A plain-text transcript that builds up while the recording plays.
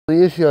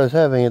the issue I was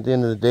having at the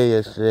end of the day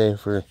yesterday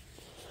for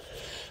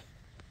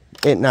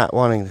it not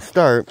wanting to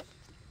start,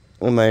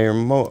 and my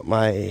remote,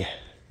 my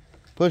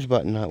push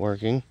button not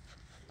working,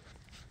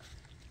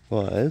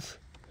 was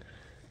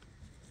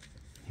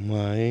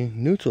my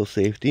neutral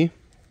safety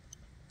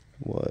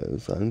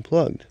was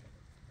unplugged.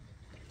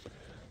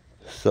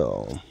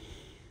 So,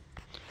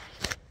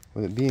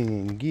 with it being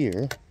in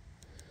gear,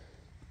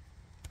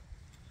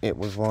 it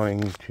was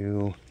wanting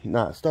to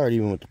not start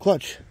even with the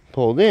clutch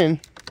pulled in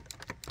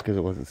because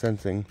it wasn't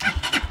sensing.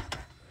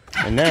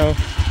 And now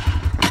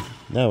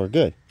we're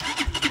good.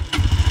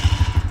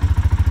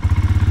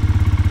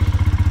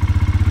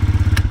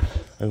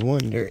 I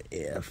wonder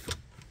if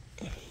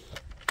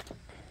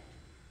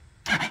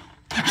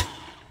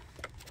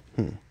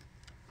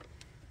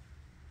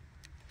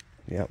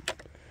Yep.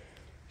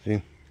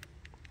 See?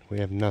 We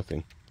have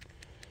nothing.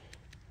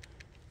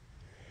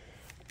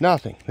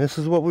 Nothing. This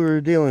is what we were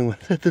dealing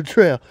with at the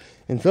trail.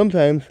 And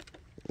sometimes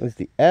it's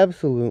the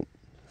absolute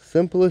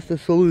simplest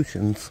of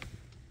solutions.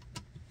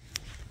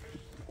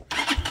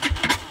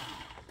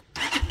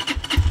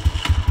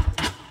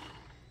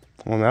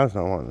 Well, now it's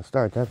not wanting to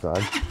start. That's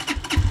odd.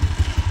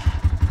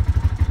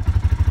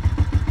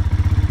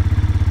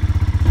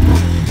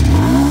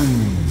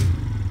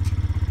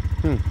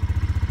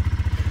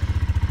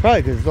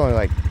 Probably because it's only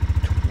like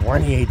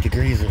 28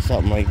 degrees or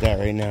something like that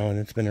right now, and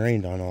it's been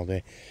rained on all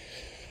day.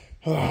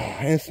 Oh,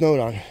 and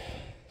snowed on.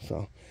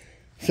 So,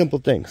 simple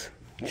things.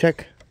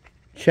 Check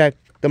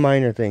the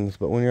minor things.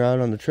 But when you're out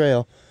on the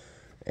trail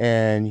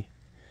and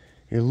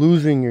you're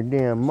losing your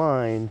damn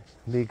mind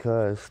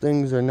because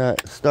things are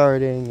not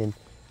starting and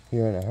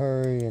you're in a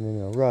hurry and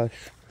in a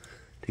rush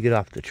to get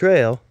off the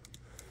trail,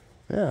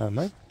 yeah,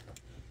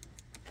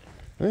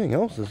 everything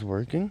else is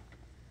working.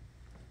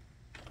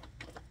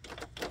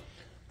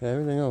 Yeah,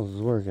 everything else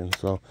is working.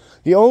 So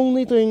the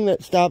only thing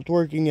that stopped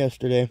working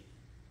yesterday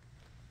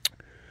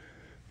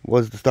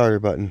was the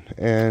starter button,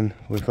 and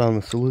we found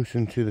the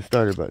solution to the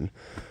starter button.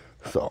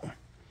 So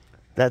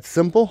that's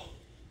simple,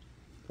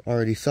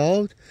 already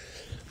solved.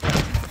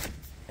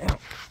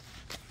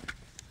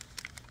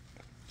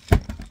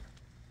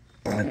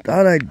 I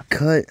thought I'd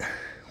cut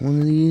one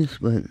of these,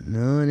 but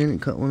no, I didn't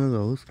cut one of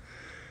those.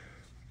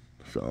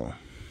 So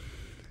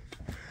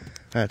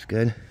that's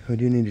good. We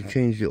do need to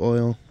change the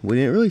oil. We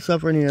didn't really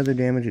suffer any other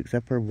damage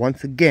except for,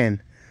 once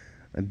again,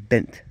 I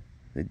bent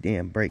the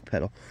damn brake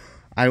pedal.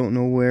 I don't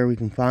know where we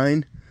can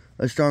find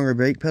a stronger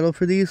brake pedal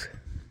for these,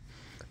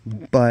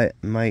 but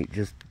might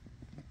just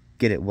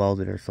get it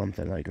welded or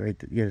something, like right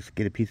there. Just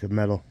get a piece of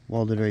metal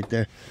welded right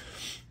there.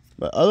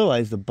 But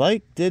otherwise, the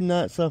bike did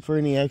not suffer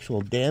any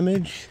actual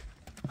damage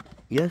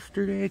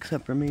yesterday,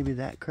 except for maybe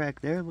that crack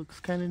there looks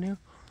kind of new.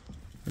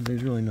 But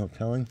there's really no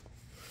telling.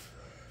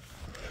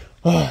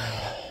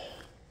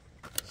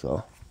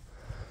 So,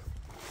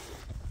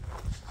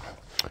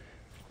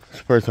 it's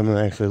the first time I'm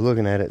actually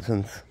looking at it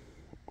since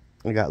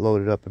I got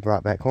loaded up and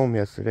brought back home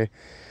yesterday.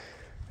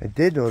 I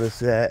did notice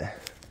that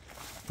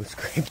we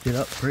scraped it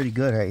up pretty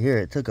good right here.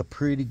 It took a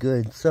pretty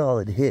good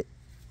solid hit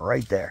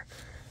right there.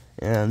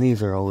 And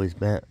these are always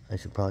bent.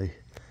 These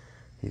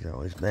are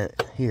always bent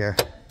here.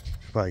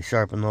 Should probably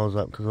sharpen those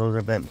up because those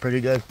are bent pretty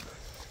good.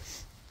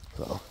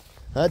 So,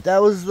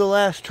 that was the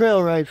last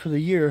trail ride for the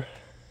year.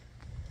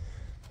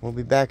 We'll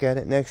be back at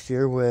it next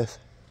year with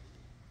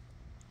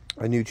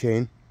a new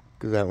chain,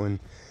 because that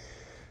one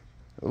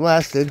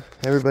lasted.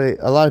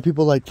 A lot of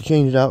people like to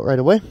change it out right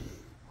away,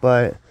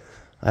 but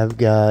I've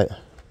got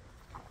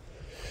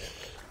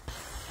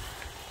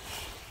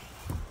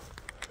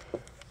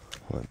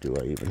what do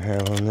I even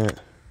have on that?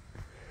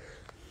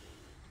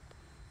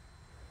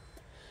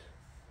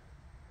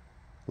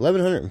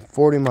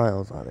 1,140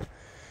 miles on it.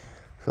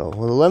 So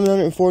with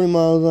 1,140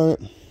 miles on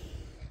it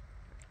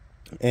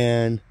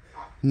and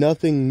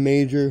nothing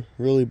major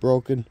really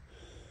broken,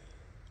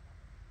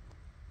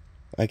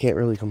 I can't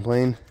really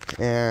complain.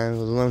 And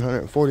with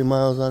 1,140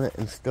 miles on it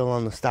and still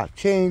on the stock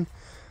chain,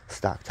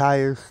 stock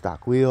tires,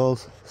 stock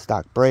wheels,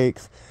 stock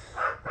brakes.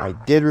 I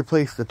did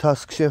replace the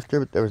tusk shifter,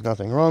 but there was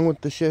nothing wrong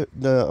with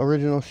the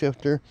original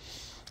shifter.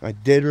 I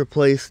did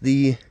replace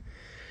the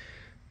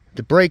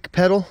brake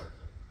pedal.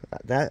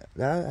 That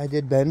I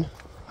did bend.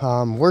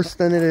 Worse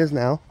than it is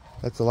now.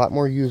 That's a lot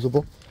more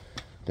usable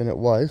than it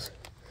was.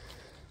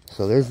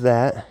 So there's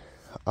that.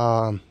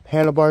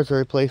 Handlebars are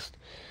replaced.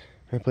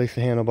 Replace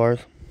the handlebars.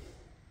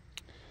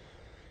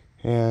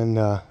 And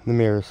the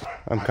mirrors.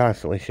 I'm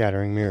constantly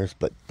shattering mirrors,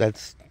 but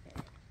that's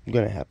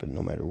gonna happen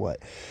no matter what.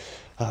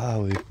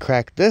 We've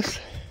cracked this.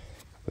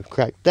 We've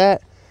cracked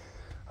that.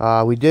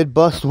 We did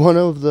bust one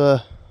of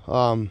the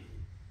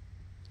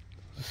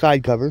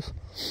side covers,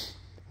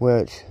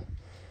 which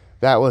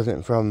that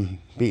wasn't from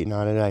beating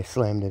on it. I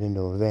slammed it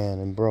into a van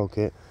and broke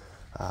it.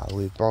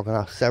 We've broken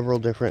off several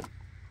different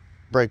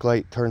brake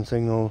light, turn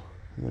signal,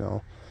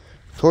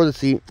 tore the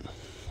seat.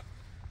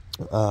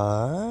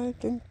 I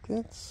think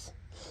that's...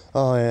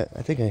 Oh, yeah,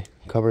 I think I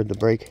covered the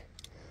brake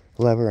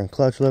lever and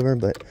clutch lever,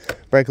 but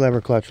brake lever,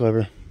 clutch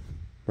lever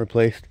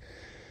replaced.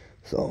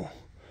 So,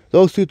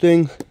 those two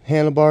things,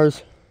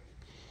 handlebars,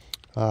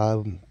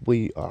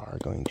 We are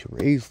going to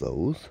raise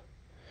those.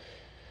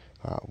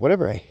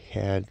 Whatever I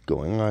had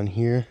going on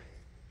here,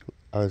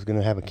 I was going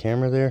to have a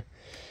camera there,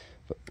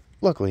 but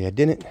luckily I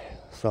didn't.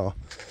 So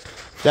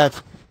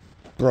that's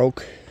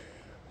broke.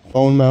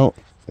 Phone mount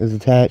is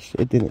attached.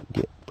 It didn't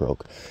get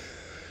broke.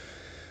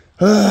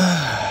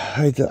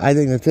 I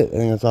think that's it. I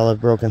think that's all I've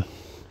broken.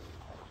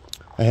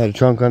 I had a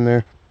trunk on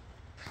there.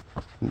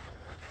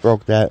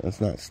 Broke that.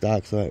 It's not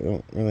stock, so I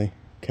don't really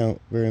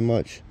count very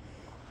much.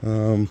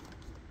 Don't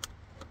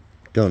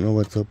know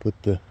what's up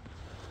with the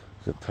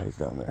zip ties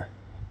down there,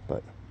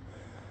 but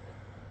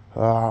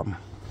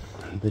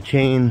the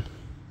chain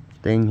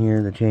thing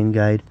here, the chain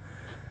guide,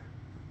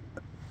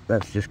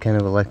 that's just kind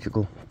of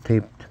electrical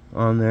taped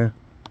on there,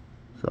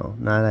 so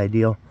not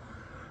ideal.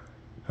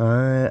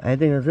 I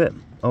think that's it.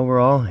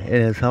 Overall,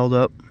 it has held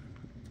up.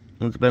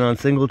 It's been on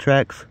single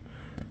tracks,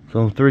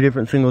 so 3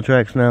 different single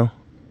tracks now.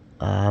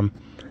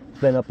 It's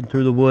been up and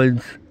through the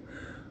woods.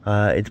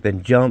 It's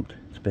been jumped.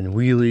 It's been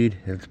wheelied.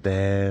 It's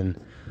been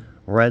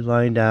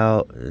redlined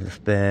out. It's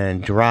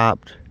been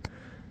dropped.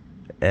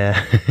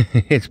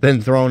 It's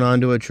been thrown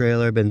onto a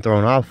trailer. Been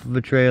thrown off of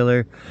a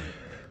trailer.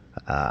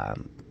 I've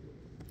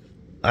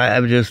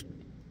just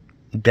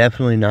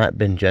definitely not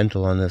been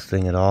gentle on this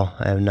thing at all.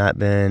 I have not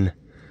been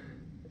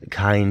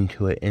kind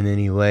to it in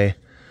any way,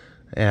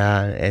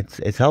 and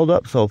it's held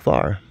up so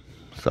far,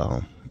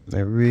 so I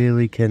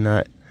really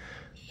cannot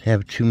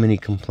have too many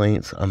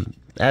complaints. I'm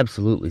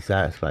absolutely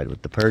satisfied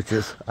with the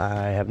purchase.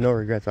 I have no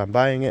regrets on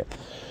buying it.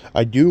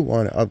 I do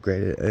want to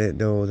upgrade it. I didn't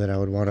know that I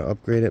would want to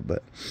upgrade it,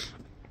 but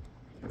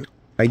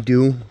I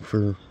do,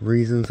 for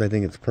reasons. I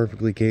think it's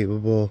perfectly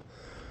capable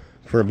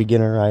for a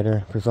beginner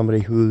rider, for somebody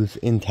who's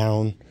in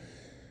town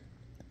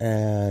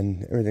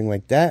and everything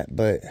like that.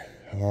 But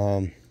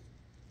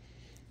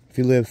if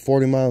you live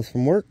 40 miles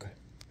from work,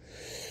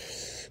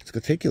 it's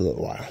going to take you a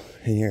little while.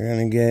 And you're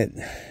going to get,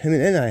 I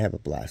mean, and I have a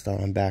blast out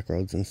on back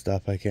roads and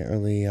stuff. I can't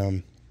really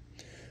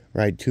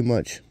ride too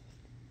much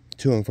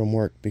to and from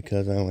work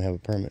because I only have a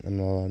permit. I'm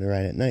not allowed to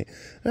ride at night.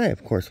 And I,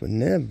 of course, would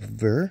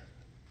never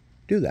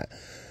do that.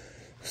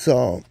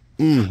 So,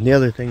 the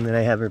other thing that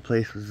I have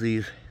replaced was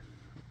these.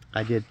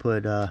 I did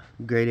put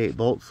grade 8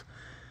 bolts.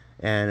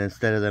 And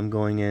instead of them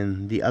going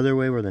in the other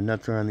way where the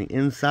nuts are on the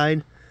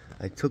inside,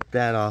 I took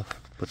that off.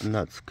 Put the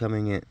nuts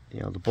coming in,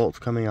 the bolts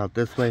coming out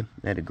this way.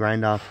 I had to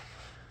grind off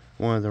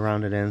one of the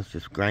rounded ends,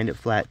 just grind it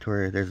flat to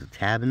where there's a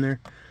tab in there.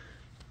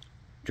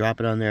 Drop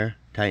it on there,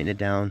 tighten it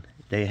down.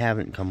 They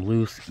haven't come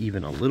loose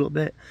even a little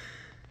bit.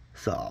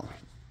 So,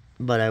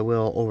 but I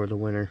will over the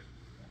winter,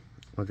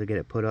 once I get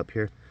it put up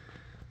here.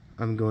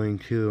 I'm going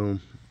to,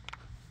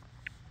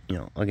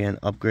 again,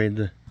 upgrade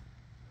the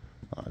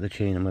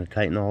chain. I'm going to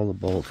tighten all the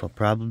bolts. I'll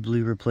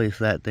probably replace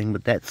that thing,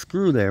 but that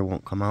screw there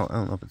won't come out. I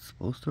don't know if it's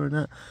supposed to or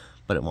not,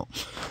 but it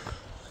won't.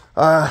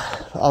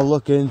 I'll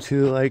look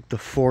into like the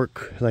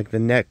fork, like the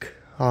neck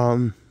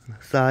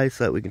size,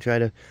 so that we can try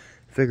to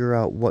figure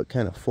out what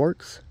kind of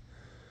forks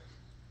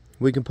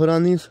we can put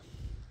on these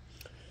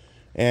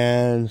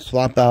and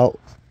swap out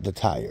the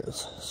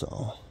tires.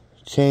 So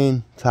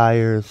chain,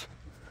 tires,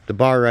 the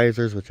bar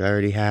risers, which I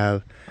already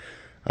have.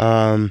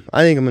 I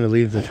think I'm going to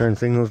leave the turn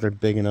signals. They're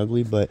big and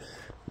ugly, but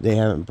they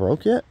haven't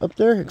broke yet up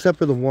there, except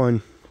for the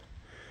one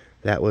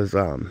that was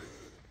I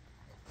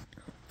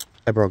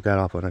broke that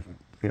off when I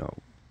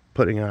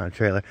putting it on a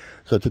trailer.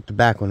 So I took the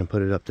back one and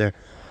put it up there,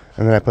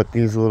 and then I put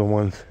these little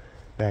ones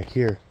back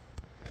here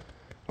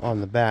on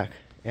the back,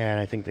 and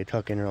I think they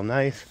tuck in real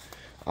nice.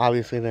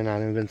 Obviously they're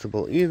not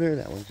invincible either.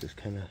 That one's just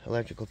kind of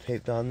electrical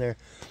taped on there.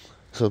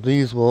 So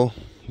these will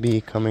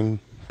be coming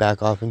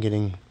back off and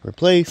getting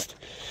replaced.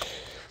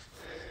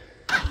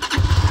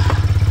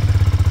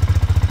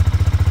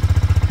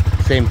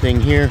 Same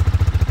thing here.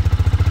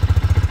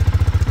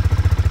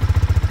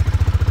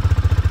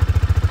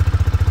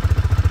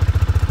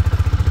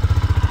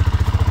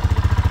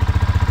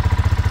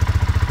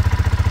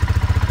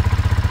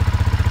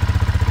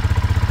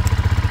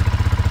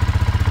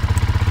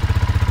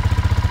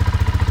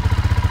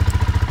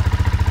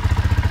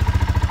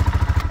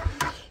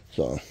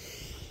 So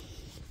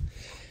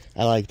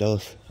I like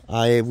those.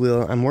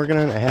 I'm working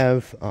on, I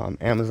have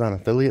Amazon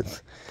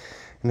affiliates,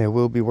 and I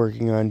will be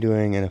working on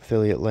doing an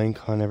affiliate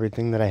link on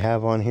everything that I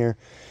have on here.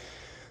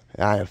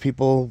 If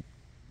people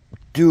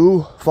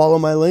do follow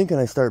my link and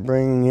I start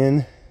bringing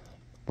in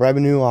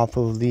revenue off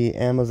of the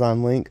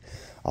Amazon link,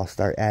 I'll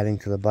start adding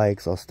to the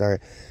bikes. I'll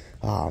start,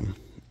 I'll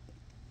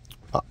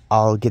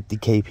get the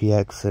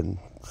KPX and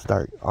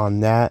start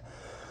on that.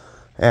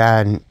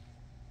 And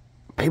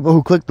people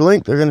who click the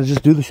link, they're going to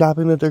just do the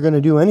shopping that they're going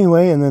to do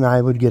anyway, and then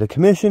I would get a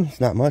commission.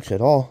 It's not much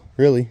at all,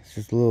 really. It's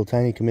just a little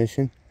tiny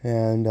commission.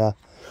 And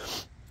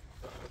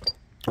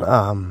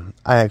I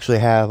actually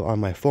have on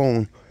my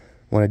phone,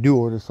 when I do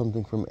order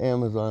something from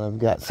Amazon, I've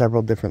got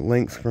several different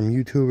links from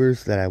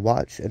YouTubers that I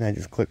watch, and I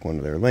just click one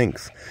of their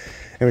links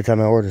every time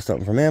I order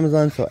something from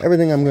Amazon. So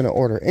everything I'm going to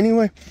order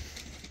anyway,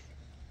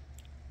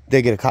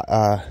 they get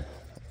a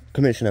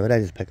commission of it. I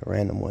just pick a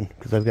random one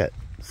because I've got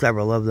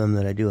several of them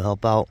that I do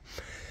help out.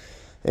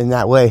 And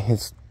that way,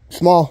 it's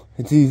small,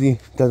 it's easy,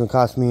 it doesn't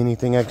cost me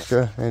anything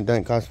extra, and it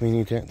doesn't cost me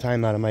any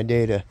time out of my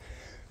day to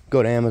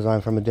go to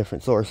Amazon from a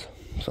different source.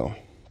 So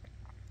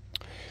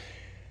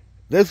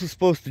this was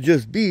supposed to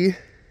just be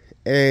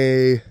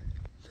I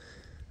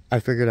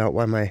figured out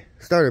why my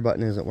starter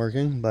button isn't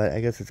working, but I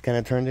guess it's kind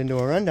of turned into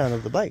a rundown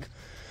of the bike.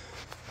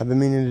 I've been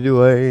meaning to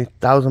do a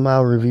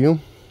 1,000-mile review,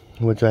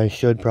 which I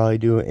should probably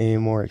do a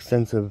more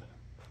extensive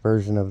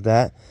version of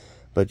that,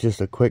 but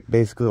just a quick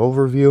basic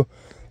overview.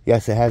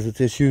 Yes, it has its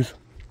issues.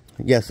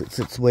 Yes, it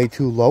sits way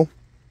too low,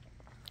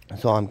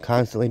 so I'm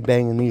constantly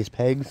banging these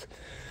pegs.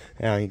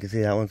 Now you can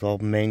see that one's all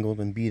mangled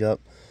and beat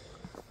up.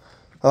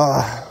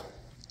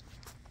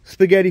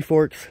 Spaghetti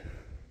forks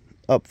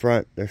up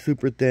front, they're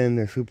super thin,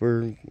 they're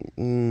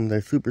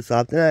super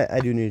soft, and I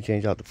do need to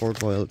change out the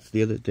fork oil. It's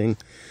the other thing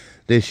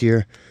this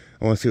year.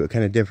 I want to see what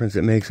kind of difference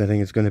it makes. I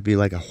think it's going to be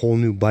like a whole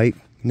new bike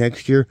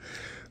next year.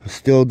 I'm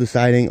still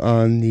deciding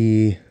on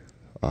the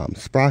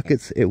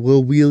sprockets. It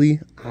will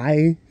wheelie.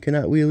 I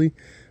cannot wheelie.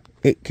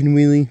 It can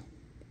wheelie.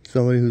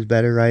 Somebody who's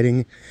better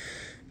riding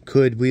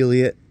could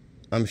wheelie it,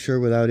 I'm sure,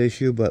 without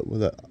issue, but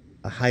with a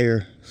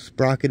higher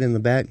sprocket in the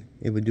back,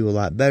 it would do a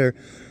lot better.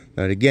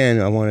 But again,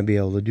 I want to be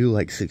able to do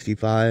like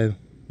 65,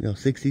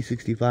 60,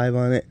 65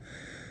 on it.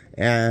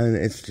 And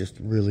it's just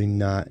really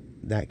not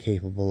that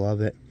capable of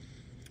it.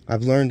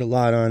 I've learned a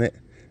lot on it.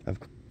 I've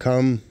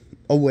come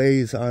a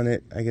ways on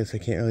it. I guess I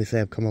can't really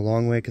say I've come a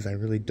long way because I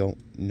really don't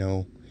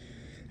know.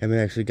 I haven't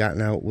actually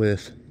gotten out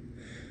with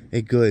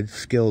a good,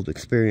 skilled,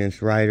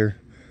 experienced rider.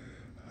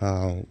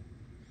 I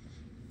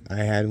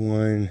had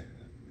one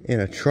in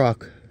a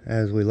truck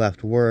as we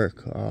left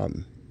work.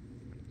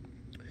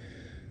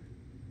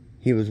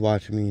 He was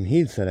watching me and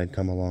he said I'd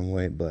come a long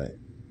way, but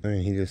I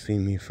mean, he just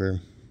seen me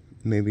for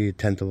maybe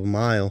 1/10 of a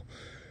mile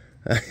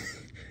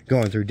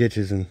going through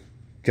ditches and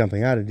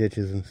jumping out of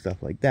ditches and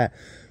stuff like that.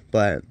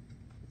 But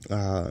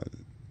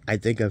I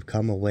think I've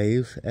come a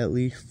ways, at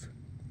least.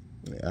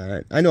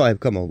 I know I've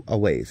come a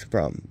ways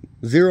from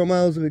 0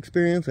 miles of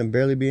experience and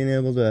barely being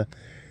able to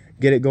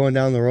get it going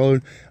down the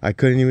road. I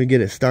couldn't even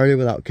get it started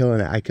without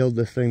killing it. I killed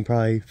this thing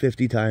probably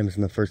 50 times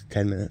in the first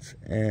 10 minutes.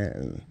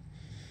 And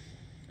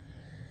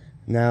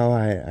now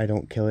I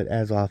don't kill it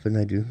as often.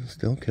 I do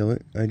still kill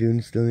it. I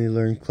do still need to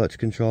learn clutch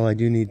control. I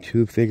do need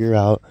to figure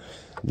out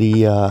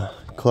the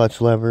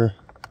clutch lever.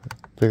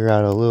 Figure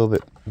out a little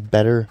bit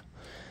better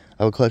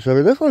of a clutch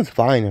lever. This one's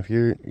fine if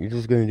you're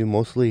just going to do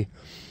mostly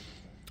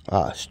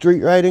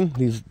street riding.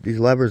 These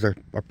levers are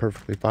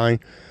perfectly fine.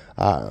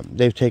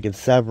 They've taken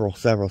several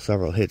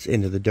hits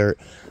into the dirt.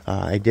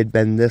 I did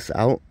bend this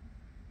out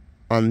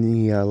on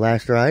the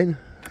last ride,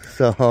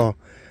 so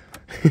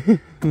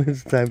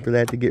it's time for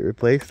that to get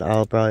replaced.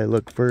 I'll probably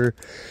look for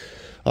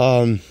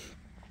a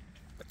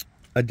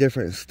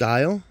different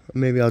style.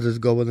 Maybe I'll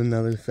just go with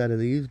another set of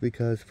these,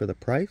 because for the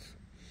price,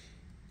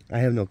 I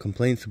have no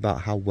complaints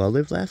about how well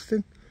they've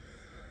lasted.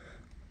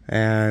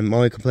 And my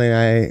only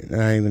complaint,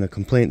 not even a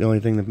complaint, the only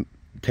thing to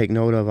take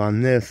note of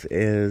on this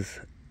is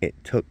it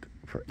took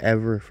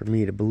forever for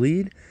me to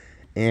bleed.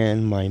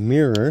 And my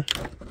mirror,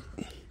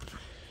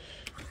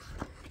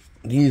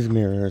 these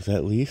mirrors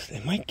at least,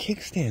 and my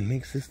kickstand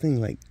makes this thing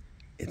like,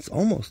 it's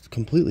almost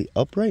completely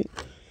upright.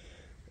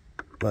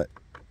 But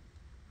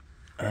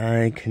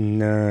I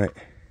cannot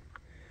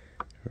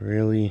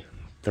really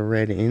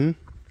thread in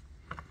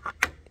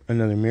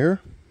another mirror.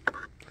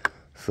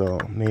 So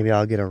maybe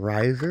I'll get a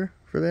riser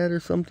for that or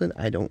something.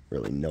 I don't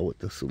really know what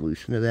the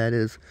solution to that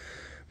is,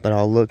 but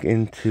I'll look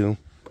into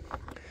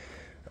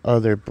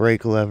other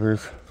brake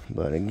levers.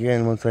 But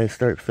again, once I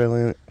start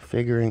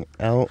figuring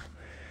out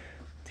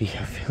the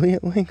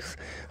affiliate links,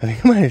 I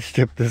think I might have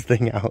stripped this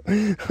thing out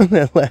on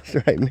that last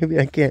ride. Maybe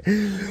I can't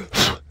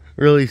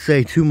really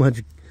say too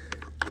much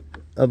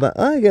about,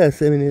 I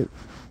guess, I mean,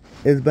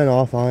 it's been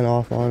off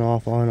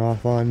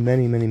on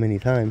many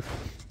times.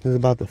 This is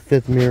about the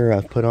 5th mirror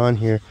I've put on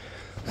here.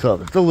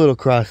 So it's a little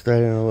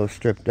cross-threaded and a little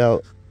stripped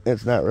out.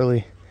 It's not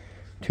really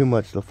too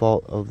much the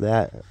fault of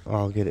that.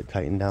 I'll get it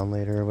tightened down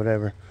later or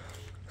whatever.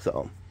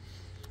 So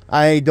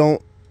I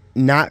don't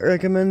not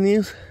recommend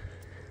these.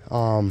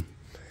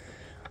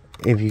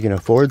 If you can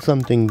afford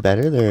something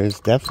better, there is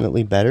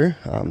definitely better.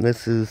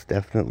 This is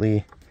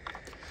definitely,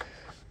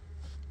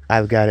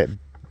 I've got it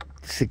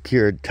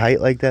secured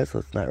tight like that, so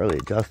it's not really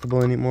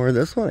adjustable anymore.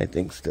 This one I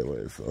think still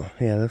is. So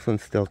yeah, this one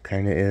still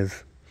kind of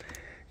is.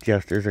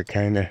 Adjusters are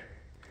kind of,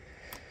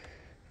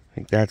 I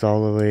think that's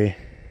all the way.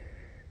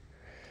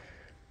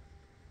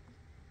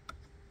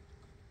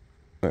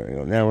 There we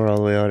go. Now we're all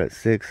the way out at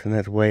 6, and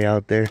that's way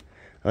out there.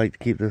 I like to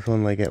keep this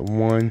one like at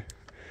 1.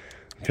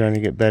 I'm trying to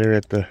get better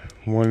at the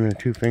 1 and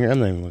 2 finger. I'm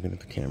not even looking at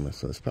the camera,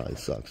 so this probably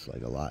sucks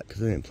like a lot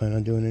because I didn't plan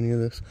on doing any of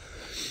this.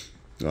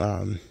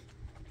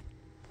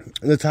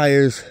 The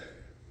tires,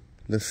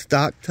 the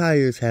stock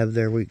tires have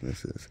their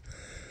weaknesses.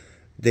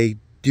 They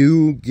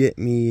do get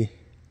me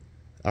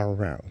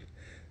around.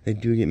 They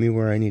do get me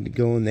where I need to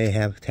go, and they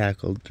have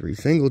tackled 3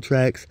 single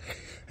tracks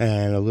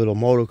and a little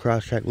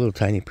motocross track, little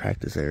tiny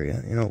practice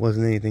area. You know, it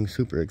wasn't anything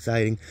super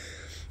exciting,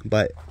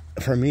 but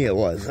for me it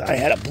was. I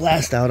had a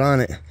blast out on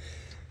it,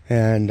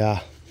 And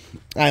I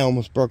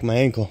almost broke my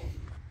ankle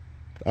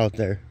out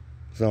there.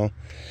 So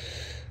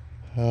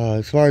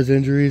as far as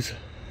injuries,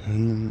 I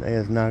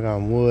guess knock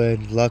on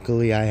wood,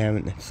 luckily I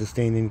haven't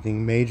sustained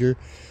anything major.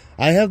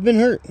 I have been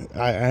hurt.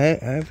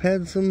 I've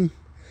had some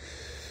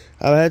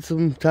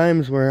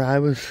times where I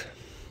was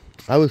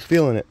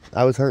feeling it.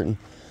 I was hurting.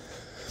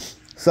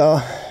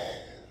 So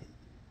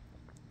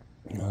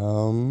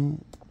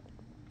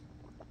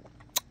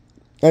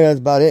that's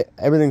about it.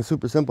 Everything's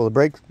super simple. The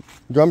brakes,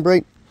 drum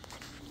brake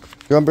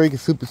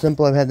is super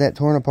simple. I've had that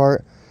torn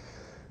apart,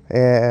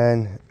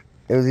 and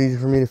it was easy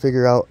for me to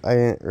figure out. I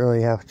didn't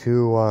really have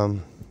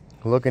to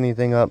look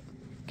anything up.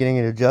 Getting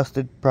it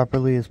adjusted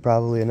properly is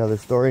probably another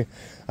story.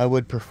 I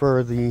would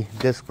prefer the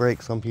disc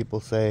brake. Some people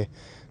say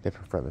they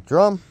prefer the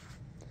drum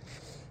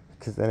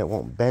because then it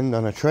won't bend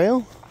on a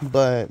trail,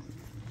 but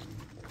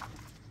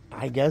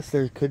I guess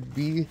there could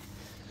be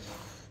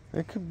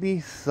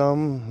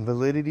some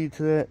validity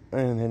to it. I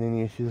haven't had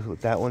any issues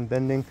with that one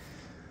bending.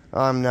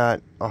 I'm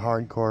not a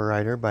hardcore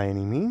rider by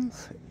any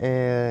means,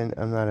 and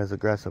I'm not as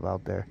aggressive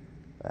out there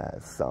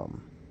as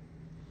some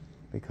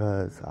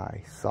because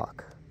I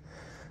suck.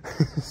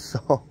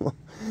 So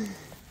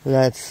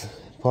that's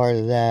part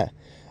of that.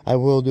 I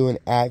will do an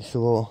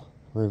actual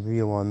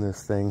review on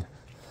this thing,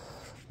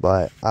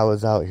 but I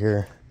was out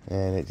here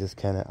and it just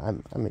kind of,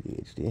 I'm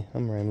ADHD.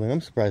 I'm rambling.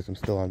 I'm surprised I'm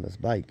still on this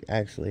bike.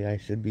 Actually, I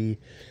should be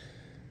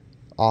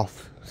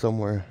off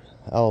somewhere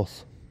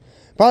else.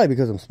 Probably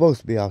because I'm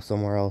supposed to be off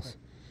somewhere else.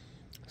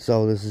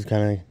 So this is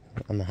kind of,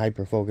 I'm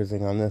hyper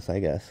focusing on this, I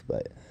guess.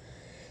 But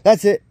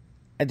that's it.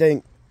 I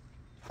think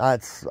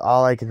that's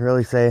all I can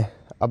really say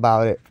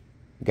about it.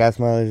 Gas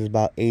mileage is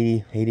about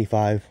 80,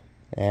 85,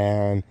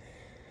 and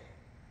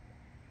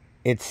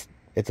it's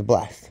a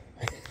blast.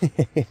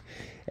 And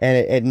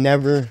it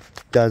never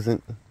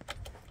doesn't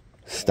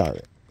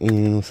start.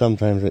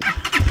 Sometimes it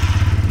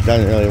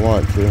doesn't really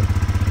want to,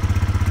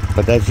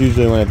 but that's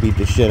usually when I beat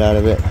the shit out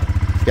of it.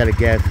 It's got a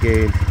gas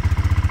gauge.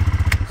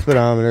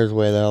 Speedometer's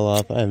way the hell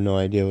off. I have no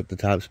idea what the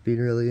top speed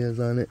really is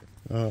on it.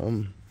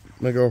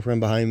 My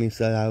girlfriend behind me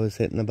said I was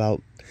hitting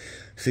about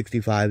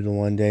 65 to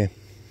one day.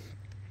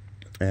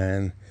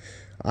 And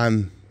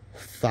I'm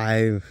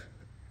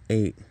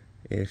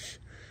 5'8"-ish.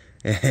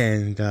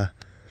 And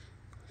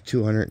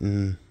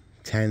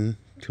 210,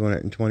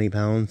 220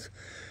 pounds.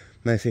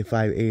 And I say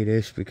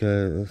 5'8"-ish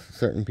because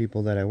certain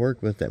people that I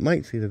work with that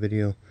might see the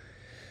video,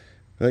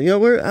 you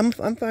know, I'm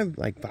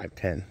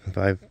 5'10",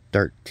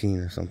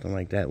 5'13" or something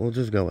like that. We'll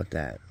just go with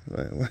that.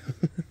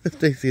 If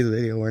they see the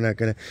video, we're not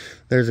gonna.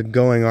 There's a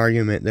going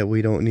argument that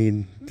we don't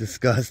need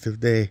discussed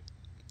if they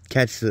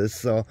catch this.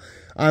 So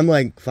I'm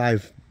like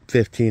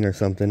 5'15" or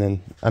something,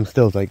 and I'm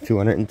still like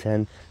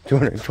 210,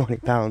 220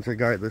 pounds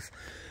regardless.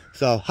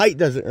 So height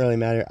doesn't really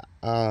matter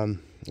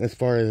as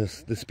far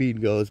as the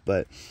speed goes,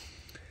 but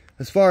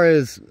as far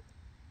as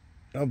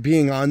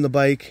being on the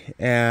bike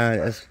and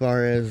as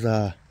far as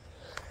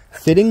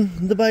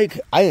fitting the bike,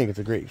 I think it's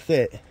a great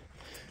fit.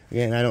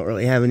 Again, I don't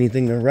really have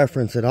anything to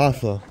reference it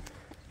off of,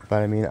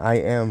 but I mean,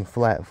 I am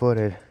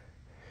flat-footed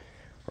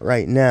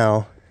right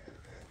now.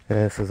 And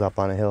this is up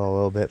on a hill a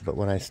little bit, but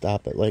when I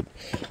stop at like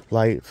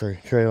lights or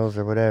trails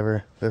or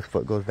whatever, this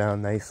foot goes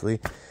down nicely.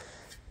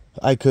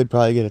 I could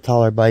probably get a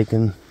taller bike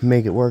and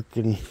make it work,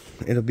 and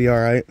it'll be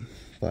alright.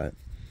 But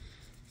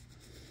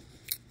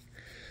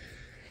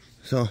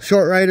so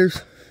short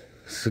riders,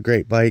 this is a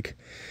great bike.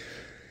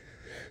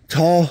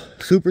 Tall,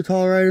 super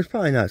tall riders,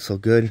 probably not so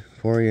good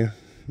for you,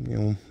 you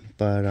know.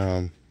 But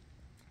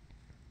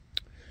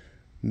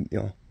you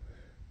know,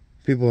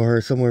 people who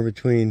are somewhere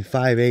between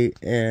 5'8"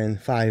 and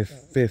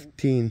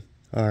 5'15"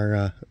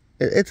 are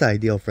it's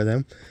ideal for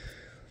them.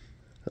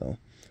 So,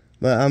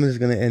 but I'm just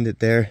gonna end it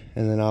there,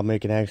 and then I'll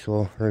make an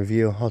actual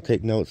review. I'll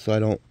take notes so I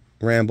don't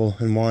ramble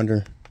and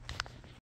wander